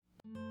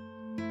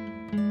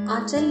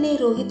आंचल ने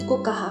रोहित को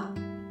कहा,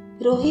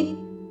 रोहित,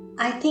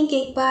 आई थिंक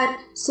एक बार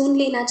सुन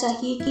लेना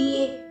चाहिए कि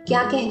ये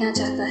क्या कहना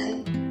चाहता है।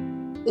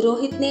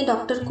 रोहित ने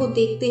डॉक्टर को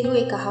देखते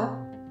हुए कहा,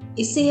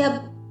 इसे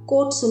अब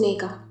कोर्ट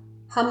सुनेगा,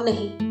 हम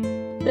नहीं।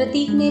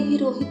 प्रतीक ने भी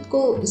रोहित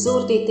को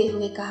जोर देते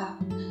हुए कहा,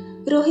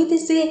 रोहित,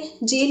 इसे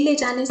जेल ले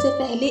जाने से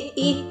पहले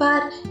एक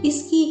बार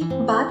इसकी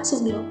बात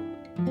सुन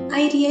लो।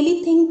 I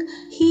really think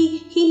he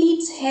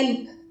needs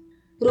help.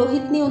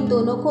 Rohit ने उन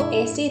दोनों को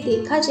ऐसे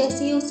देखा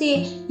जैसे उसे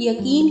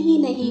यकीन ही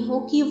नहीं हो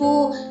कि वो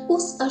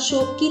उस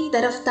अशोक की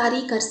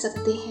तरफदारी कर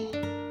सकते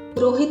हैं।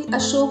 रोहित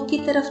अशोक की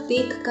तरफ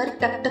देखकर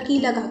टकटकी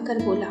लगाकर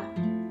बोला,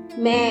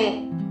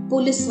 मैं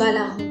पुलिस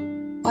वाला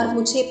हूँ और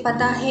मुझे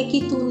पता है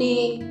कि तूने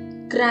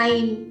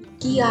क्राइम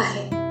किया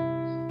है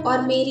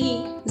और मेरी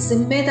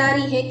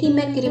जिम्मेदारी है कि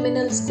मैं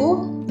क्रिमिनल्स को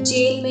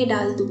जेल में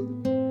डाल दूँ।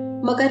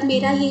 मगर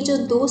मेरा ये जो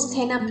दोस्त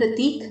है ना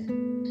प्रतीक,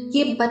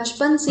 ये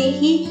बचपन से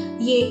ही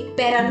ये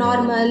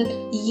पैरानॉर्मल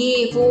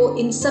ये वो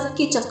इन सब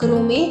के चक्करों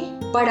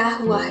में पड़ा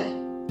हुआ है।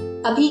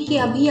 अभी के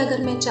अभी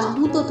अगर मैं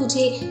चाहूँ तो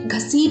तुझे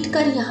घसीट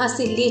कर यहाँ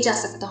से ले जा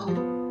सकता हूँ,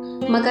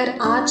 मगर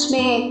आज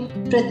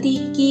मैं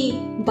प्रतीक की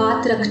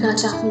बात रखना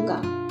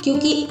चाहूँगा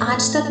क्योंकि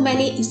आज तक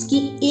मैंने इसकी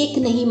एक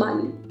नहीं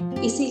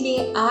मानी।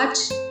 इसीलिए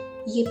आज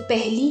ये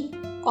पहली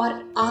और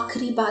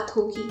आखिरी बात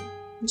होगी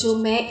जो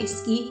मैं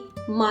इसकी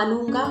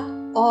मानूंगा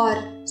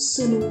और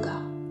सुनूंगा।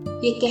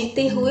 ये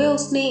कहते हुए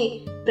उसने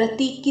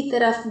प्रतीक की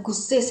तरफ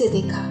गुस्से से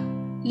देखा।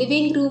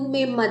 लिविंग रूम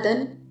में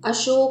मदन,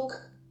 अशोक,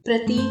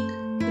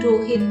 प्रतीक,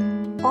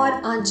 रोहित और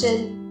आंचल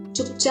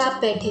चुपचाप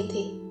बैठे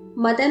थे।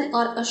 मदन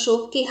और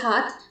अशोक के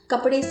हाथ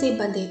कपड़े से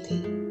बंधे थे।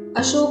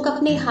 अशोक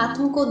अपने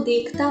हाथों को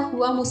देखता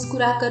हुआ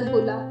मुस्कुराकर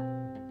बोला,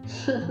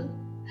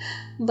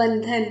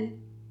 बंधन,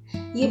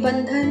 ये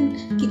बंधन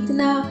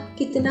कितना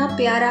कितना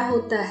प्यारा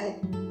होता है,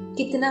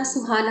 कितना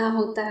सुहाना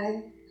होता है।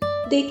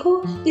 देखो,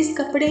 इस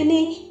कपड़े ने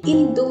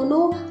इन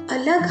दोनों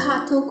अलग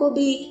हाथों को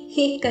भी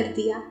एक कर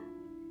दिया।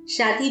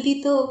 शादी भी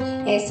तो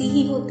ऐसी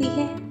ही होती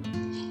है,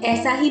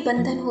 ऐसा ही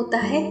बंधन होता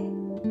है।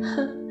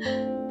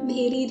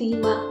 मेरी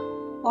रीमा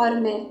और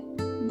मैं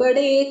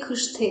बड़े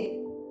खुश थे,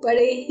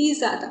 बड़े ही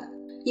ज्यादा।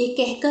 ये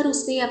कहकर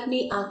उसने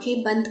अपनी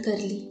आंखें बंद कर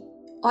ली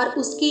और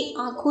उसकी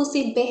आंखों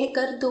से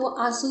बहकर 2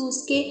 आंसू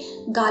उसके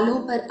गालों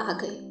पर आ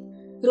गए।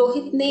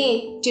 रोहित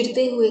ने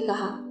चिढ़ते हुए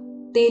कहा,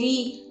 तेरी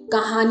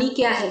कहानी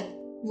क्या है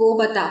वो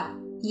बता,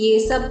 ये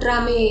सब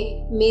ड्रामे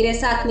मेरे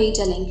साथ नहीं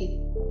चलेंगे।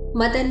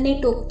 मदन ने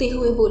टोकते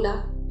हुए बोला,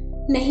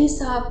 नहीं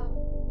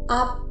साहब,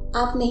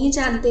 आप नहीं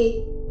जानते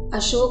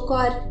अशोक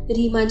और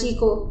रीमा जी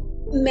को।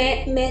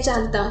 मैं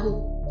जानता हूँ,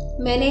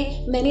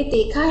 मैंने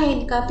देखा है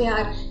इनका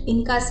प्यार,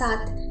 इनका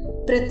साथ।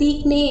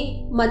 प्रतीक ने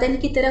मदन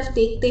की तरफ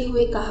देखते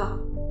हुए कहा,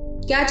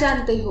 क्या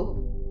जानते हो,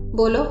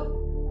 बोलो,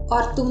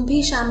 और तुम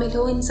भी शामिल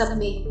हो इन सब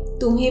में,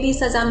 तुम्हें भी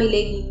सजा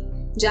मिलेगी,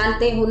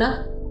 जानते हो ना।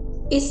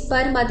 इस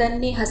पर मदन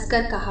ने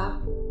हंसकर कहा,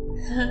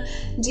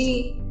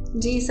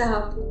 जी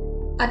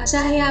साहब, अच्छा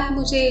है आप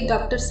मुझे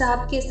डॉक्टर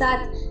साहब के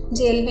साथ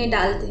जेल में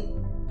डाल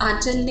दें।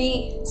 आंचल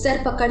ने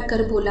सर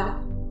पकड़कर बोला,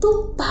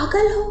 तुम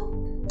पागल हो,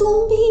 तुम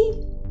भी।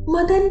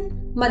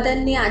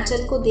 मदन ने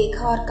आंचल को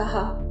देखा और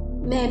कहा,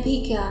 मैं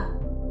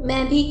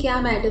भी क्या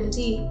मैडम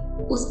जी,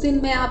 उस दिन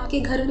मैं आपके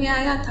घर में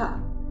आया था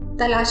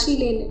तलाशी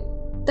लेने,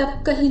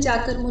 तब कहीं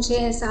जाकर मुझे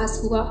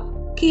एहसास हुआ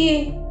कि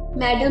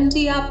मैडम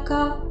जी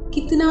आपका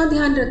कितना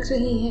ध्यान रख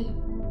रही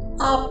हैं।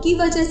 आपकी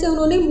वजह से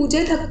उन्होंने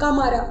मुझे धक्का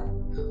मारा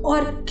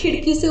और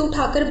खिड़की से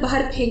उठाकर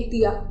बाहर फेंक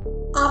दिया,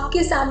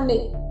 आपके सामने,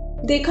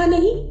 देखा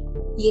नहीं।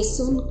 ये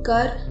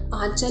सुनकर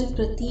आंचल,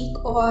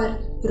 प्रतीक और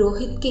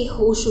रोहित के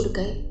होश उड़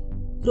गए।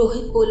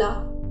 रोहित बोला,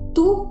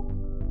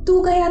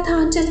 तू गया था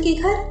आंचल के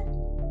घर,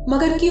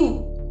 मगर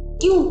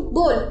क्यों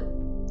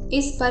बोल।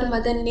 इस पर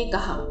मदन ने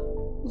कहा,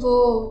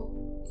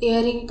 वो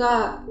इयररिंग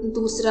का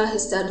दूसरा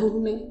हिस्सा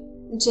ढूंढने।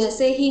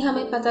 जैसे ही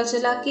हमें पता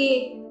चला कि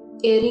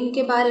इयररिंग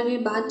के बारे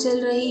में बात चल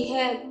रही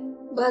है,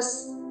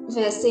 बस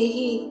वैसे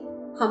ही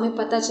हमें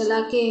पता चला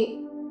कि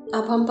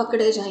अब हम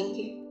पकड़े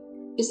जाएंगे।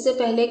 इससे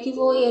पहले कि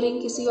वो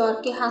इयररिंग किसी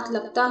और के हाथ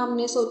लगता,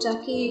 हमने सोचा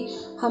कि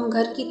हम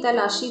घर की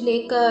तलाशी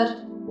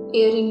लेकर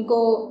इयररिंग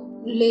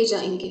को ले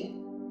जाएंगे,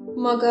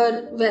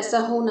 मगर वैसा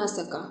हो ना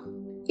सका।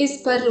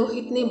 इस पर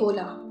रोहित ने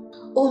बोला,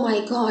 oh my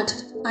God,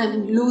 I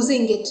am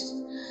losing it,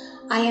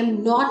 I am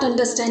not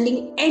understanding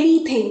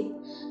anything.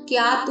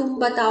 क्या तुम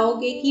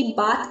बताओगे कि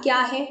बात क्या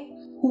है,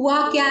 हुआ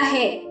क्या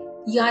है,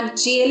 या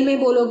जेल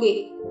में बोलोगे।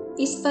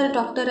 इस पर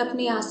डॉक्टर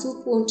अपने आंसू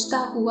पोंछता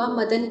हुआ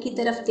मदन की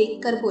तरफ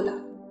देखकर बोला,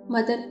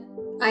 मदन,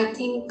 आई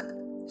थिंक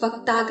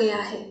वक्त आ गया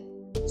है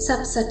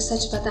सब सच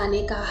सच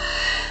बताने का।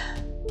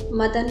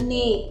 मदन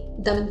ने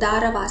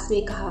दमदार आवाज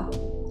में कहा,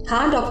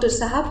 हाँ डॉक्टर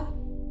साहब,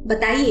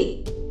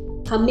 बताइए,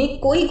 हमने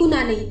कोई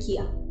गुनाह नहीं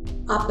किया,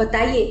 आप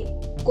बताइए,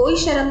 कोई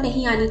शर्म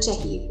नहीं आनी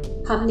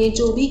चाहिए, हमने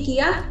जो भी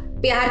किया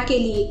प्यार के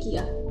लिए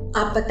किया,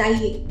 आप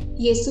बताइए।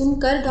 ये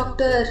सुनकर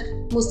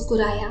डॉक्टर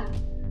मुस्कुराया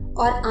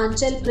और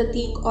आंचल,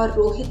 प्रतीक और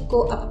रोहित को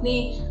अपने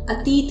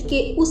अतीत के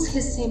उस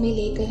हिस्से में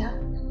ले गया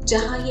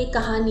जहां ये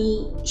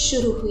कहानी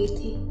शुरू हुई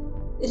थी।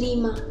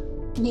 रीमा,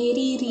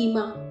 मेरी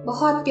रीमा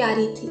बहुत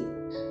प्यारी थी,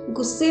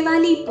 गुस्से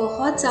वाली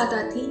बहुत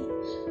ज़्यादा थी,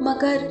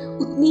 मगर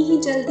उतनी ही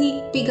जल्दी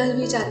पिघल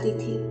भी जाती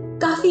थी।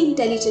 काफ़ी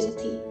इंटेलिजेंट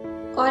थी।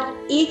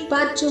 और एक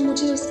बात जो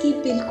मुझे उसकी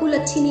बिल्कुल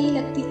अच्छी नहीं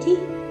लगती थी,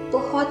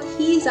 बहुत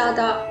ही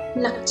ज़्यादा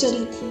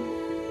नकचरी थी।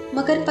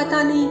 मगर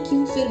पता नहीं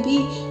क्यों फिर भी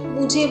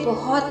मुझे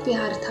बहुत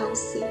प्यार था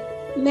उससे।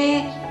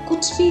 मैं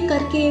कुछ भी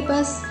करके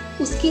बस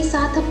उसके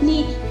साथ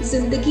अपनी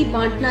ज़िंदगी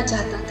बांटना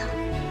चाहता था।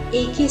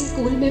 एक ही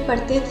स्कूल में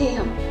पढ़ते थे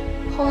हम,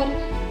 और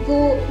वो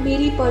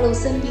मेरी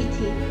पड़ोसन भी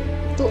थी,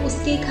 तो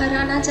उसके घर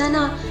आना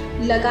जाना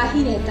लगा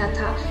ही रहता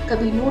था,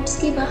 कभी नोट्स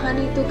के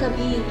बहाने तो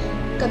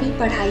कभी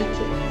पढ़ाई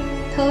के।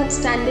 3rd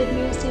स्टैंडर्ड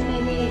में उसे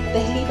मैंने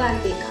पहली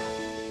बार देखा।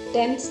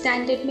 10th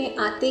स्टैंडर्ड में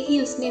आते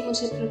ही उसने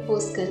मुझे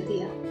प्रपोज कर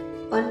दिया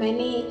और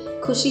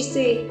मैंने खुशी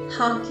से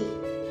हाँ की।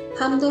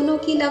 हम दोनों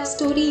की लव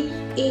स्टोरी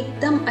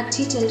एकदम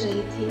अच्छी चल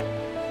रही थी।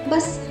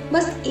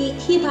 बस एक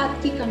ही बात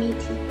की कमी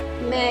थी।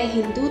 मैं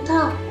हिंदू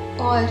था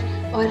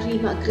और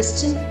रीमा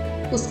क्रिश्चियन।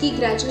 उसकी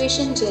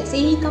ग्रेजुएशन जैसे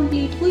ही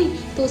कंप्लीट हुई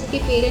तो उसके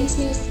पेरेंट्स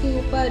ने उसके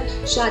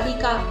ऊपर शादी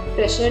का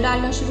प्रेशर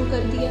डालना शुरू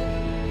कर दिया,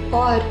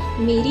 और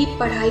मेरी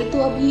पढ़ाई तो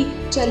अभी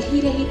चल ही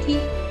रही थी।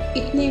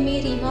 इतने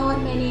में रीमा और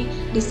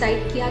मैंने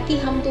डिसाइड किया कि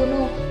हम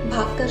दोनों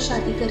भागकर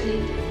शादी कर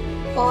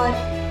लेंगे, और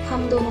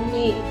हम दोनों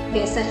ने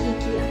वैसा ही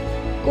किया।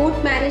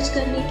 कोर्ट मैरिज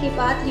करने के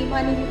बाद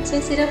रीमा ने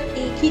मुझसे सिर्फ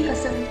एक ही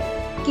कसम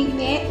दी कि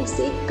मैं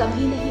उसे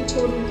कभी नहीं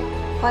छोड़ूंगा,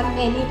 और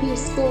मैंने भी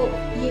उसको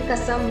ये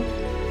कसम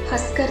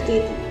हंसकर दे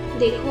दी।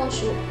 देखो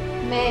अशोक,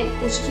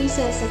 मैं कुछ भी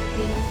सह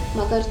सकती हूँ,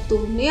 मगर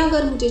तुमने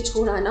अगर मुझे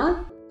छोड़ा ना,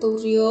 तो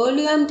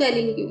really I am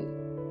telling you,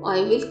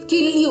 I will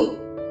kill you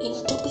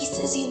into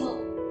pieces, you know.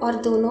 और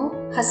दोनों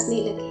हंसने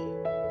लगे।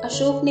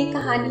 अशोक ने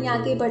कहानी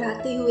आगे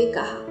बढ़ाते हुए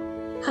कहा,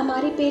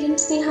 हमारे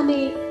पेरेंट्स ने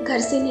हमें घर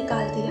से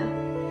निकाल दिया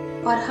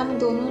और हम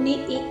दोनों ने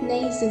एक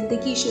नई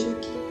जिंदगी शुरू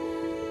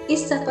की।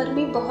 इस सफर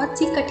में बहुत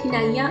सी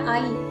कठिनाइयां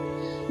आई,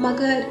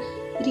 मगर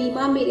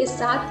रीमा मेरे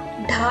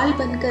साथ ढाल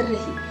बनकर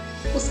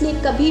रही। उसने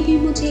कभी भी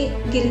मुझे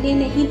गिरने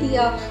नहीं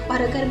दिया,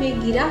 और अगर मैं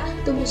गिरा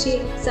तो मुझे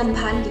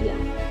संभाल लिया।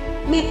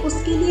 मैं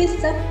उसके लिए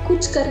सब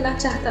कुछ करना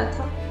चाहता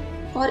था,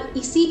 और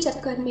इसी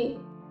चक्कर में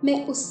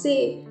मैं उससे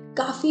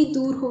काफ़ी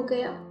दूर हो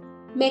गया।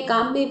 मैं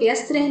काम में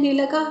व्यस्त रहने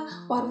लगा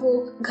और वो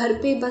घर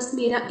पे बस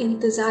मेरा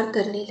इंतज़ार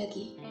करने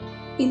लगी।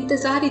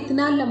 इंतज़ार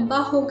इतना लंबा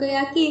हो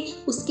गया कि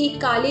उसके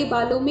काले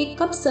बालों में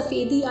कब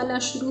सफ़ेदी आना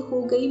शुरू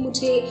हो गई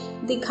मुझे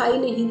दिखाई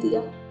नहीं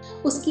दिया।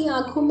 उसकी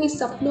आंखों में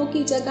सपनों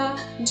की जगह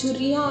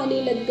झुर्रियाँ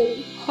आने लग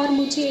गई और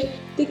मुझे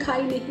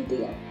दिखाई नहीं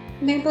दिया।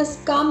 मैं बस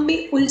काम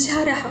में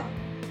उलझा रहा।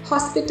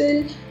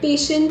 हॉस्पिटल,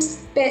 पेशेंट्स,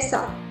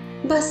 पैसा,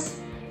 बस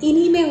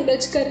इन्हीं में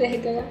उलझ कर रह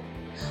गया।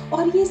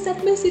 और ये सब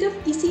मैं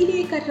सिर्फ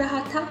इसीलिए कर रहा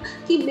था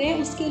कि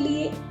मैं उसके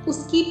लिए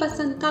उसकी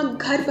पसंद का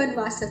घर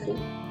बनवा सकूं,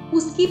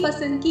 उसकी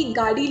पसंद की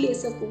गाड़ी ले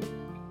सकूं,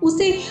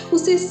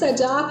 उसे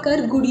सजा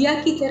कर गुड़िया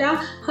की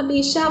तरह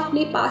हमेशा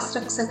अपने पास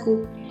रख सकूं।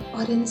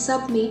 और इन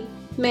सब में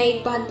मैं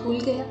एक बात भूल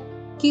गया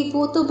कि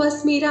वो तो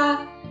बस मेरा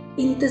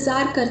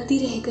इंतजार करती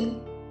रह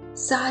गई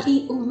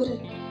सारी उम्र।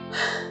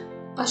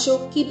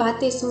 अशोक की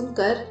बातें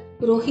सुनकर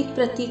रोहित,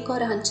 प्रतीक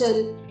और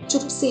आंचल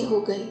चुप से हो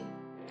गए।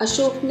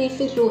 अशोक ने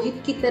फिर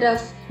रोहित की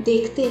तरफ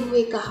देखते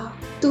हुए कहा,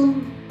 तुम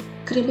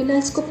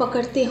क्रिमिनल्स को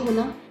पकड़ते हो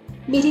ना,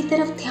 मेरी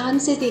तरफ ध्यान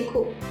से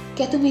देखो।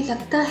 क्या तुम्हें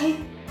लगता है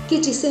कि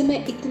जिसे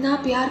मैं इतना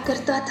प्यार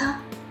करता था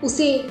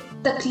उसे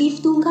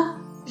तकलीफ दूंगा?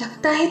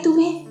 लगता है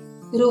तुम्हें?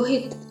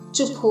 रोहित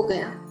चुप हो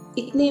गया।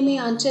 इतने में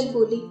आंचल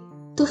बोली,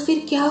 तो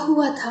फिर क्या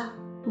हुआ था,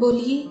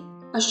 बोलिए।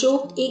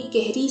 अशोक एक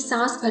गहरी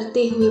सांस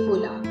भरते हुए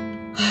बोला,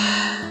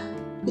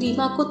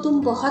 रीमा को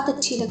तुम बहुत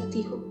अच्छी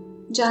लगती हो।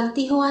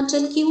 जानती हो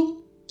आंचल क्यों?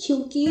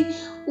 क्योंकि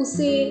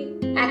उसे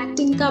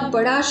एक्टिंग का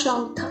बड़ा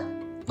शौक था,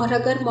 और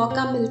अगर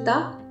मौका मिलता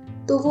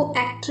तो वो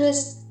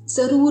एक्ट्रेस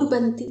जरूर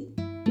बनती,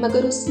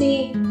 मगर उसने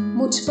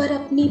मुझ पर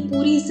अपनी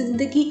पूरी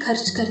जिंदगी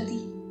खर्च कर दी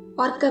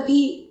और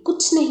कभी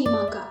कुछ नहीं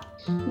मांगा।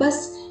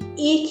 बस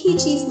एक ही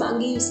चीज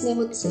मांगी उसने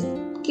मुझसे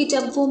कि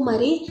जब वो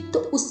मरे तो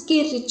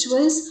उसके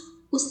रिचुअल्स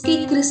उसके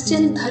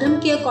क्रिश्चियन धर्म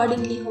के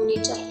अकॉर्डिंगली होने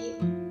चाहिए,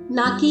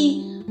 ना कि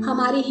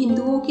हमारे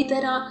हिंदुओं की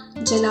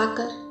तरह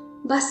जलाकर।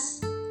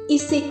 बस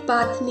इस एक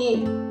बात ने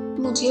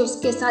मुझे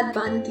उसके साथ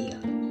बांध दिया।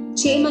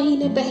 6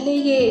 महीने पहले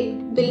ये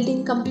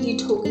बिल्डिंग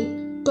कंप्लीट हो गई।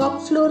 टॉप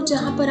फ्लोर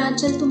जहाँ पर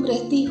आंचल तुम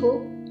रहती हो,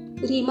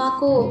 रीमा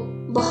को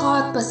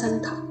बहुत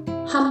पसंद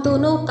था। हम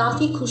दोनों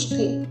काफी खुश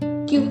थे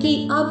क्योंकि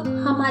अब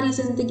हमारी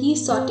जिंदगी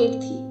सॉर्टेड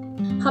थी।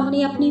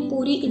 हमने अपनी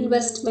पूरी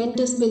इन्वेस्टमेंट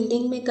इस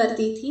बिल्डिंग में कर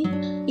दी थी,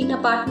 इन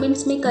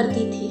अपार्टमेंट्स में कर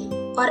दी थी,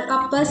 और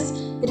अब बस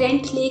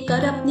रेंट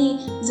लेकर अपनी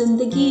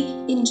जिंदगी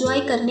एंजॉय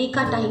करने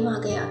का टाइम आ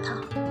गया था।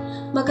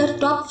 मगर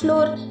टॉप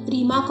फ्लोर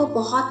रीमा को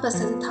बहुत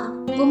पसंद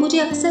था। वो मुझे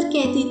अक्सर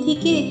कहती थी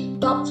कि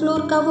टॉप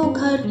फ्लोर का वो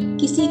घर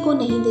किसी को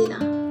नहीं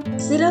देना,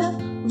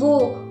 सिर्फ वो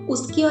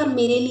उसके और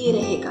मेरे लिए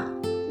रहेगा।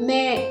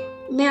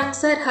 मैं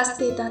अक्सर हंस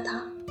देता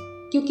था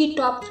क्योंकि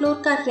टॉप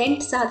फ्लोर का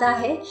रेंट ज़्यादा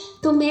है,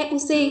 तो मैं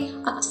उसे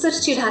अक्सर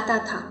चिढ़ाता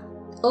था।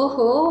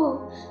 ओहो,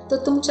 तो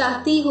तुम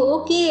चाहती हो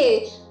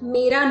कि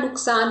मेरा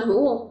नुकसान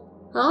हो,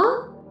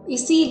 हाँ?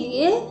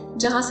 इसीलिए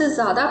जहाँ से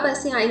ज़्यादा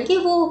पैसे आएंगे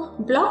वो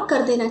ब्लॉक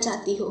कर देना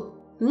चाहती हो।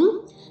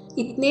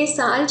 इतने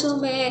साल जो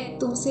मैं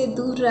तुमसे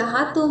दूर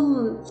रहा, तुम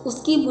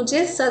उसकी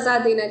मुझे सजा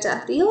देना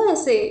चाहती हो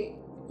ऐसे?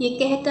 ये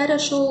कहकर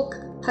अशोक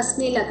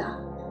हंसने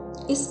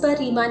लगा। इस पर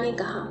रीमा ने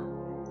कहा,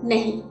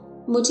 नहीं,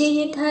 मुझे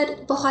ये घर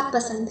बहुत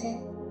पसंद है।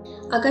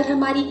 अगर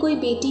हमारी कोई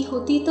बेटी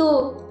होती तो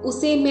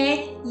उसे मैं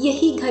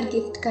यही घर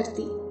गिफ्ट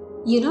करती।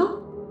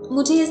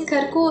 मुझे इस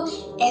घर को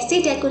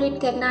ऐसे डेकोरेट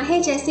करना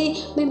है जैसे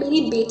मैं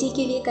मेरी बेटी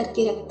के लिए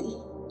करके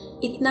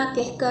रखती। इतना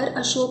कहकर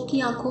अशोक की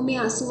आंखों में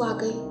आंसू आ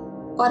गए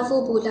और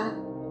वो बोला,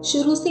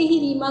 शुरू से ही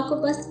रीमा को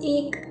बस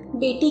एक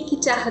बेटी की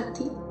चाहत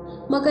थी,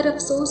 मगर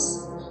अफसोस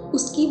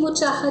उसकी वो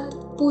चाहत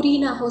पूरी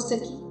ना हो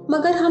सकी।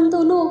 मगर हम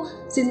दोनों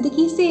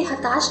जिंदगी से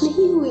हताश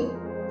नहीं हुए।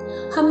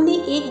 हमने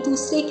एक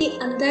दूसरे के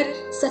अंदर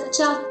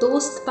सच्चा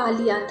दोस्त पा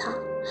लिया था,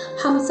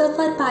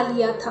 हमसफर पा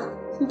लिया था,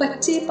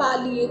 बच्चे पा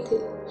लिए थे,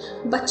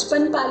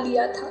 बचपन पा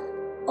लिया था।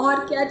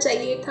 और क्या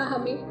चाहिए था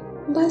हमें?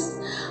 बस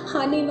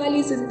आने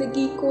वाली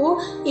जिंदगी को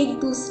एक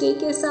दूसरे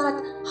के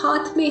साथ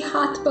हाथ में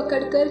हाथ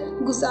पकड़कर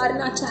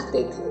गुजारना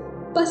चाहते थे,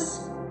 बस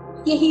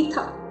यही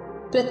था।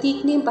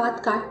 प्रतीक ने बात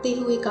काटते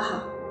हुए कहा,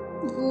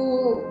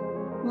 वो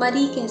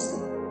मरी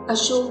कैसे?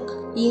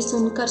 अशोक ये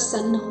सुनकर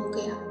सन्न हो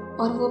गया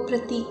और वो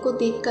प्रतीक को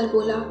देखकर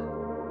बोला,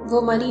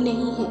 वो मरी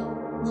नहीं है,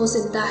 वो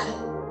जिंदा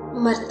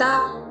है।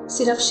 मरता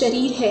सिर्फ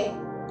शरीर है,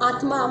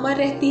 आत्मा अमर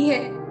रहती है,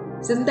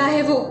 जिंदा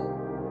है वो।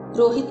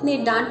 रोहित ने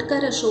डांट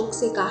कर अशोक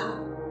से कहा,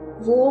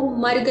 वो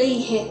मर गई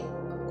है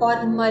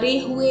और मरे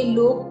हुए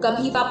लोग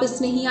कभी वापस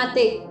नहीं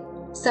आते,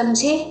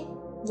 समझे?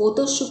 वो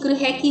तो शुक्र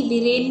है कि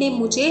वीरेन ने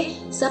मुझे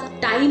सब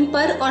टाइम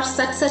पर और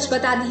सच सच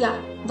बता दिया,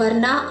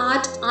 वरना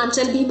आज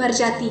आंचल भी मर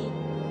जाती।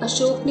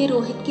 अशोक ने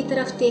रोहित की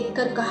तरफ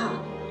देखकर कहा,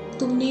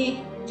 तुमने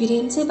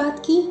वीरेन से बात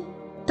की?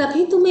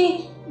 तभी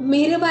तुम्हें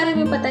मेरे बारे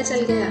में पता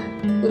चल गया?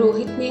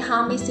 रोहित ने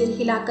हाँ में सिर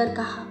हिलाकर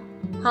कहा,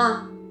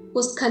 हाँ,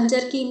 उस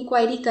खंजर की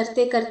इंक्वायरी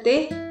करते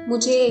करते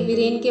मुझे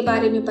वीरेन के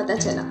बारे में पता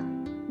चला।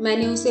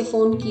 मैंने उसे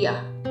फोन किया।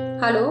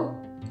 Hello,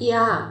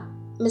 yeah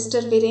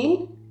mister Viren,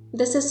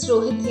 this is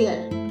Rohit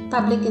here,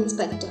 public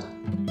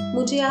inspector.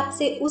 मुझे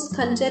आपसे उस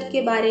खंजर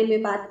के बारे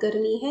में बात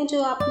करनी है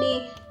जो आपने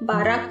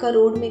 12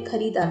 करोड़ में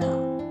खरीदा था।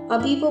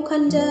 अभी वो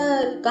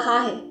खंजर कहाँ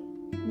है?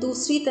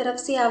 दूसरी तरफ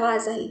से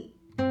आवाज आई,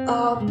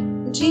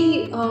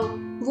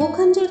 वो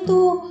खंजर तो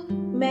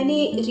मैंने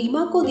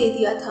रीमा को दे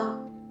दिया था,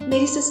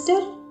 मेरी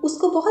सिस्टर,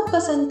 उसको बहुत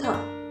पसंद था।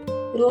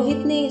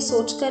 रोहित ने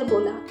सोचकर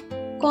बोला,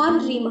 कौन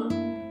रीमा?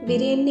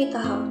 वीरेन ने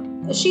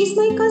कहा, she is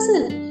my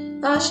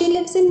cousin, she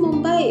lives in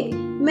Mumbai,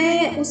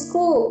 मैं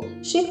उसको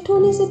शिफ्ट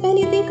होने से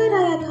पहले देकर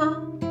आया था।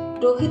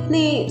 रोहित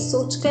ने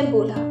सोचकर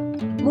बोला,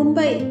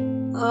 मुंबई?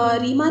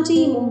 रीमा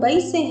जी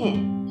मुंबई से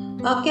हैं,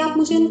 क्या आप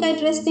मुझे उनका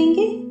एड्रेस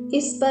देंगे?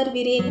 इस पर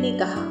वीरेन ने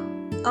कहा,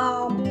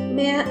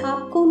 मैं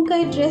आपको उनका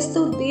एड्रेस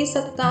तो दे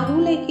सकता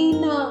हूँ,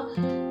 लेकिन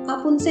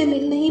आप उनसे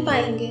मिल नहीं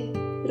पाएंगे।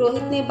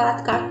 रोहित ने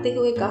बात काटते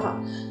हुए कहा,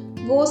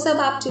 वो सब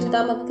आप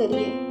चिंता मत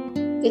करिए,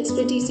 इट्स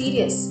प्रीटी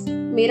सीरियस,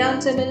 मेरा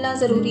उनसे मिलना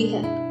जरूरी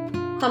है,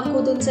 हम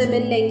खुद उनसे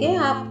मिल लेंगे,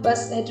 आप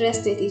बस एड्रेस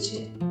दे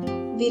दीजिए।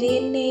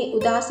 वीरेन ने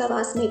उदास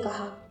आवाज में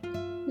कहा,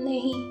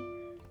 नहीं,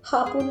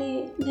 आप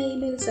उन्हें नहीं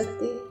मिल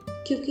सकते,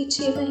 क्योंकि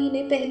 6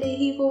 महीने पहले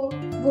ही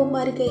वो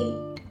मर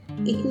गई।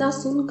 इतना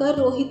सुनकर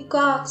रोहित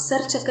का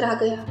सर चकरा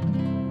गया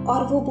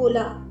और वो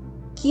बोला,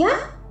 क्या?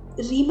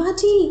 रीमा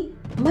जी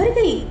मर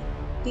गई?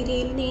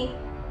 वीरेन ने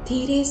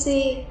धीरे से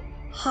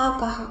हाँ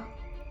कहा।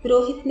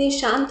 रोहित ने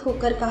शांत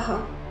होकर कहा,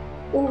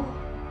 ओह,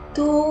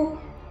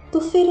 तो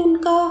फिर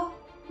उनका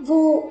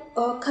वो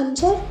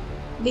खंजर?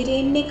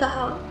 वीरेन ने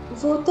कहा,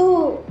 वो तो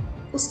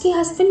उसके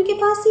हस्बैंड के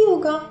पास ही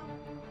होगा,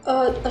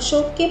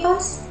 अशोक के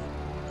पास।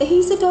 He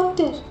is a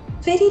doctor,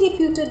 very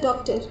reputed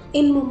doctor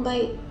in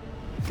Mumbai.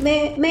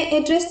 मैं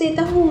एड्रेस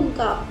देता हूँ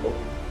उनका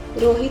आपको।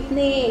 रोहित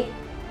ने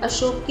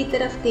अशोक की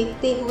तरफ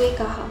देखते हुए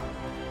कहा,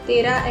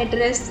 तेरा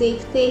एड्रेस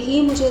देखते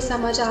ही मुझे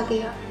समझ आ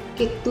गया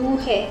कि तू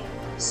है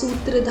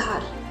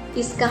सूत्रधार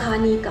इस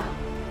कहानी का।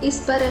 इस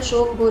पर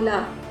अशोक बोला,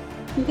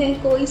 मैं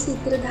कोई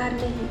सूत्रधार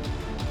नहीं,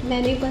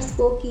 मैंने बस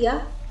वो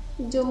किया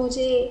जो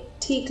मुझे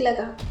ठीक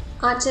लगा।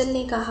 आंचल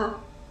ने कहा,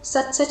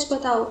 सच सच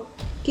बताओ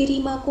कि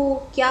रीमा को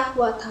क्या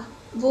हुआ था,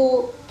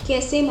 वो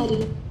कैसे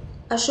मरी?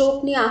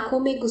 अशोक ने आंखों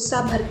में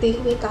गुस्सा भरते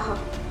हुए कहा,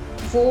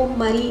 वो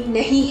मरी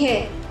नहीं है,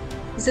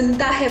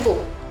 जिंदा है वो,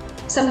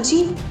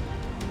 समझी?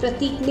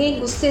 प्रतीक ने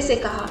गुस्से से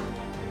कहा,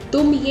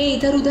 तुम ये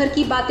इधर उधर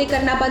की बातें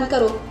करना बंद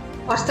करो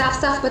और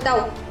साफ साफ बताओ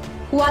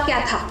हुआ क्या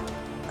था?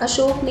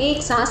 अशोक ने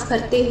एक सांस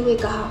भरते हुए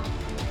कहा,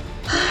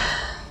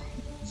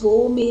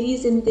 वो मेरी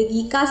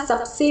जिंदगी का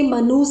सबसे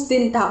मनूस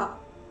दिन था,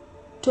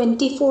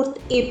 24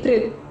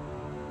 अप्रैल,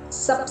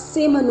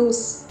 सबसे मनूस।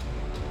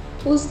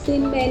 उस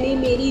दिन मैंने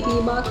मेरी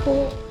रीमा को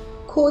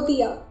खो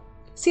दिया,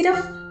 सिर्फ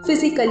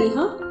फिजिकली,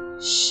 हाँ,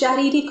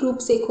 शारीरिक रूप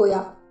से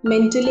खोया।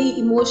 मेंटली,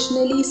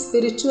 इमोशनली,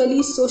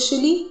 स्पिरिचुअली,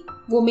 सोशली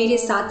वो मेरे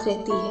साथ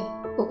रहती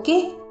है,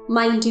 ओके,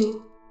 माइंड यू,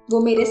 वो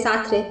मेरे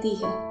साथ रहती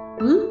है।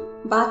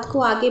 बात को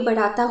आगे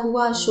बढ़ाता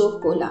हुआ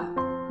अशोक बोला,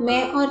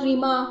 मैं और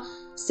रीमा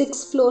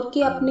 6th फ्लोर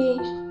के अपने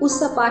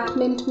उस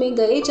अपार्टमेंट में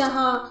गए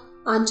जहां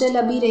आंचल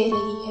अभी रह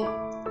रही है।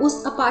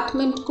 उस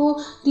अपार्टमेंट को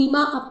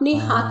रीमा अपने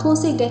हाथों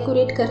से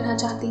डेकोरेट करना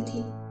चाहती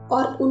थी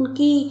और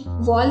उनकी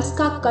वॉल्स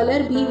का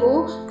कलर भी वो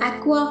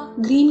एक्वा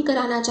ग्रीन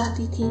कराना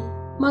चाहती थी,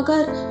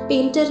 मगर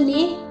पेंटर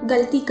ने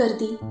गलती कर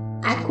दी,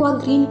 एक्वा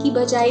ग्रीन की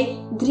बजाय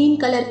ग्रीन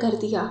कलर कर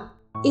दिया।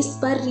 इस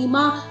पर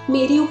रीमा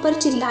मेरे ऊपर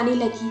चिल्लाने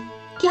लगी,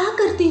 क्या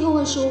करते हो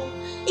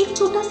अशोक, एक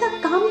छोटा सा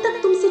काम तक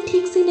तुमसे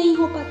ठीक से नहीं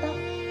हो पाता।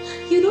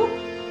 You know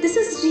this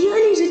is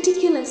really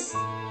ridiculous.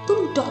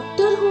 तुम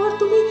डॉक्टर हो और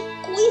तुम्हें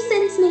कोई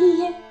सेंस नहीं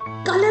है,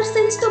 कलर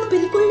सेंस तो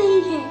बिल्कुल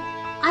नहीं है।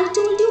 I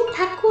told you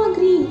aqua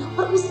green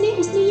और उसने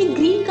ये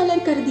ग्रीन कलर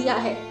कर दिया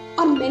है,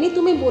 और मैंने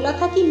तुम्हें बोला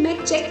था कि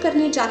मैं चेक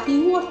करने जाती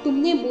हूँ और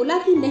तुमने बोला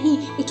कि नहीं,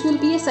 it will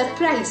be a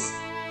surprise.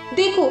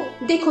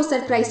 देखो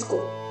सरप्राइज को,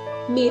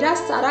 मेरा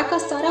सारा का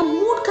सारा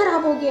मूड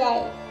खराब हो गया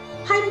है।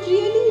 I am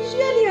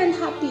really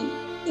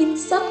unhappy. इन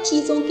सब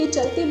चीज़ों के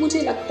चलते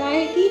मुझे लगता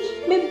है कि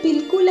मैं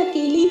बिल्कुल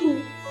अकेली हूँ,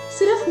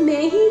 सिर्फ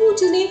मैं ही हूँ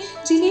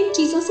जिन्हें इन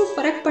चीज़ों से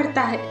फर्क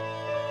पड़ता है।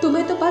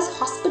 तुम्हें तो बस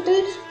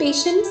हॉस्पिटल,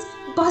 पेशेंट्स,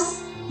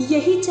 बस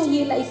यही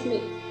चाहिए लाइफ में,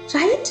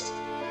 राइट?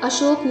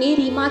 अशोक ने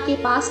रीमा के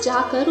पास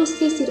जाकर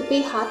उसके सिर पे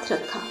हाथ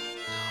रखा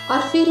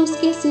और फिर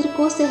उसके सिर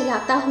को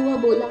सहलाता हुआ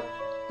बोला,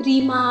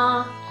 Reema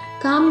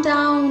calm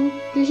down,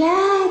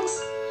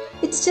 relax,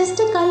 it's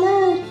just a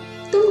colour.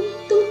 तुम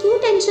क्यों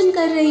टेंशन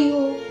कर रही हो?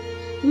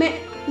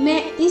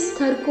 मैं इस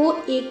घर को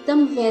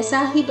एकदम वैसा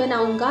ही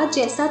बनाऊंगा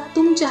जैसा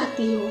तुम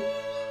चाहती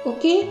हो,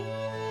 ओके?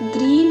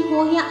 ग्रीन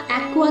हो या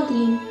एक्वा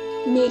ग्रीन,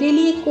 मेरे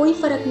लिए कोई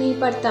फर्क नहीं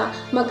पड़ता,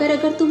 मगर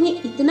अगर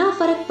तुम्हें इतना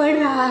फर्क पड़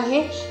रहा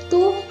है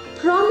तो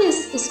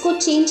प्रॉमिस इसको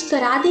चेंज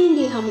करा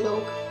देंगे हम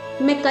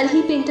लोग। मैं कल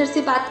ही पेंटर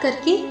से बात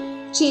करके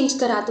चेंज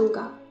करा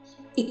दूंगा।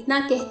 इतना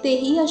कहते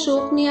ही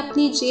अशोक ने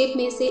अपनी जेब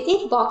में से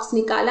एक बॉक्स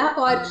निकाला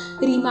और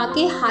रीमा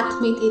के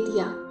हाथ में दे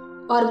दिया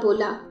और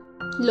बोला,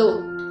 लो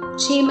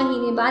 6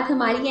 महीने बाद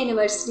हमारी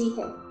एनिवर्सरी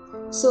है,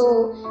 सो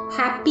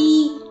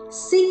हैप्पी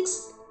 6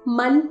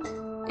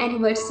 मंथ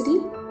एनिवर्सरी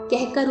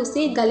कहकर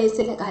उसे गले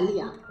से लगा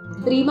लिया।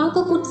 रीमा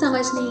को कुछ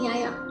समझ नहीं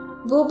आया,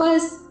 वो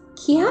बस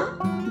क्या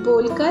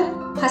बोलकर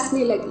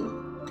हंसने लगी।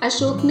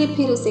 अशोक ने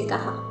फिर उसे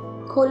कहा,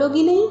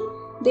 खोलोगी नहीं?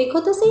 देखो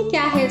तो सही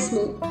क्या है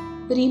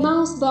इसमें। रीमा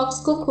उस बॉक्स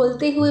को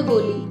खोलते हुए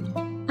बोली,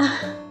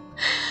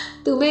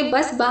 तुम्हें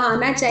बस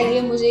बहाना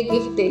चाहिए मुझे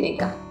गिफ्ट देने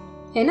का,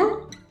 है ना?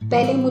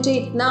 पहले मुझे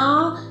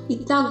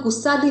इतना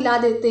गुस्सा दिला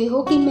देते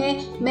हो कि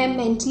मैं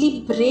मेंटली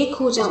ब्रेक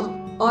हो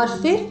जाऊं, और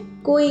फिर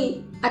कोई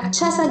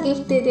अच्छा सा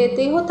गिफ्ट दे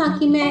देते हो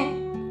ताकि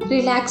मैं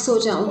रिलैक्स हो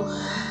जाऊं।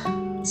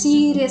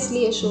 Seriously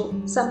Ashok,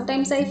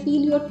 sometimes I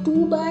feel you're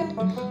too bad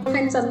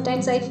and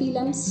sometimes I feel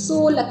I'm so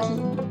lucky।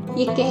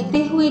 ये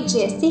कहते हुए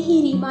जैसे ही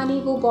रीमा ने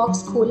वो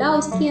बॉक्स खोला,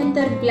 उसके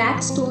अंदर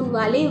ब्लैक स्टोन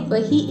वाले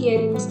वही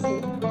इयररिंग्स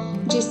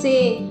थे जिसे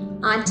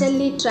आंचल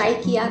ने ट्राई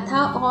किया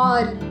था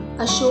और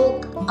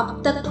अशोक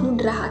अब तक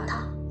ढूंढ रहा था।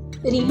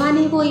 रीमा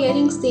ने वो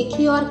इयररिंग्स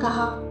देखे और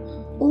कहा,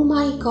 oh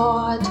my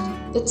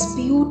God, it's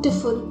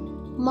beautiful,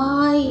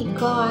 my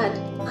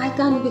God, I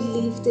can't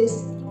believe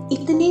this,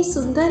 इतने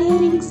सुंदर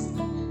earrings,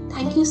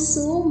 thank you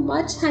so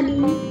much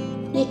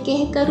honey. ये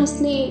कहकर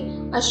उसने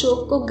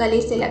अशोक को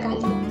गले से लगा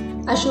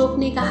लिया। अशोक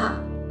ने कहा,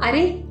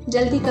 अरे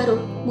जल्दी करो,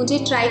 मुझे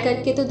ट्राई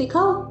करके तो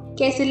दिखाओ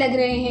कैसे लग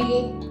रहे हैं ये।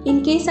 इन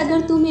केस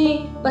अगर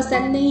तुम्हें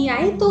पसंद नहीं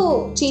आए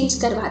तो चेंज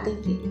करवा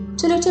देंगे।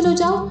 चलो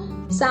जाओ,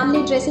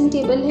 सामने ड्रेसिंग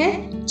टेबल है,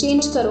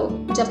 चेंज करो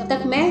जब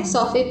तक मैं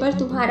सोफे पर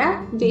तुम्हारा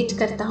वेट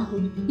करता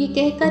हूँ। ये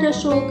कहकर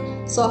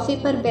अशोक सोफे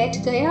पर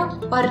बैठ गया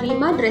और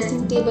रीमा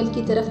ड्रेसिंग टेबल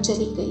की तरफ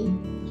चली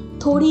गई।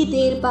 थोड़ी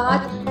देर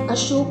बाद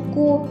अशोक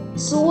को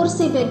जोर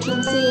से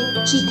बेडरूम से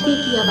चीखने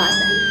की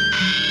आवाज़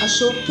आई।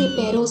 अशोक के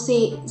पैरों से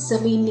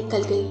ज़मीन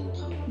निकल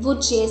गई। वो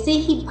जैसे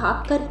ही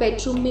भागकर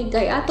बेडरूम में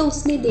गया तो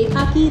उसने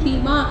देखा कि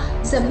रीमा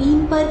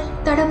ज़मीन पर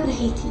तड़प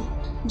रही थी।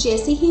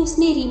 जैसे ही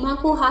उसने रीमा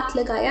को हाथ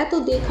लगाया तो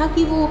देखा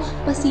कि वो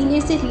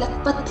पसीने से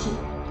लथपथ थी।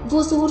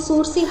 वो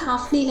ज़ोर से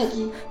हाँफने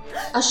लगी।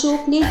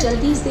 अशोक ने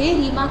जल्दी से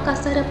रीमा का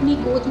सर अपनी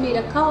गोद में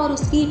रखा और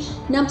उसकी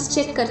नब्ज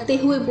चेक करते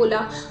हुए बोला,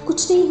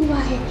 कुछ नहीं हुआ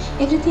है,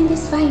 एवरीथिंग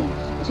इज फाइन,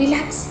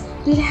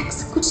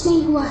 रिलैक्स, कुछ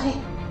नहीं हुआ है।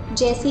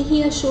 जैसे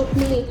ही अशोक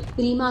ने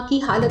रीमा की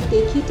हालत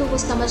देखी तो वो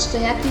समझ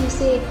गया कि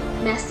उसे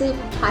मैसिव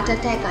हार्ट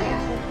अटैक आया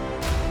है।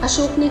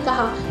 अशोक ने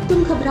कहा,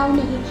 तुम घबराओ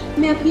नहीं,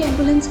 मैं अभी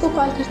एम्बुलेंस को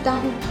कॉल करता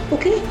हूँ,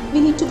 okay,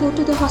 we need to go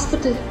to the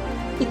hospital.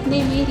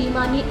 इतने में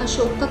रीमा ने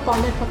अशोक का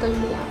कॉलर पकड़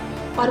लिया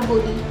और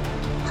बोली,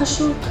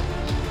 अशोक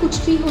कुछ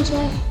भी हो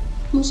जाए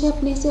मुझे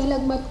अपने से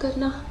अलग मत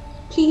करना,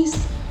 please,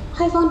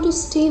 I want to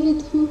stay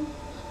with you,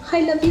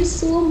 I love you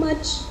so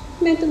much,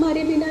 मैं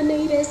तुम्हारे बिना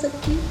नहीं रह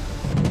सकती।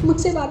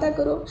 मुझसे वादा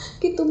करो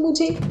कि तुम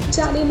मुझे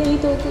जाने नहीं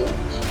दोगे,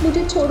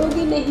 मुझे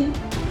छोड़ोगे नहीं,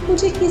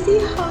 मुझे किसी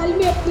हाल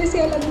में अपने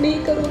से अलग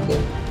नहीं करोगे,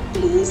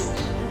 प्लीज़,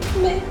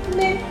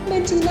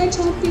 मैं जीना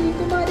चाहती हूँ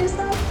तुम्हारे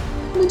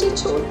साथ, मुझे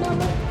छोड़ना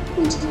मत,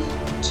 मुझे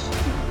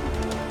छोड़ना।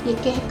 ये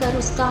कहकर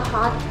उसका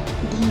हाथ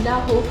ढीला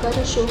होकर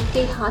अशोक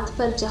के हाथ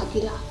पर जा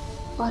गिरा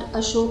और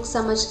अशोक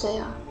समझ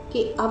गया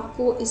कि अब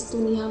वो इस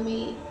दुनिया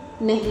में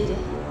नहीं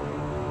रहे।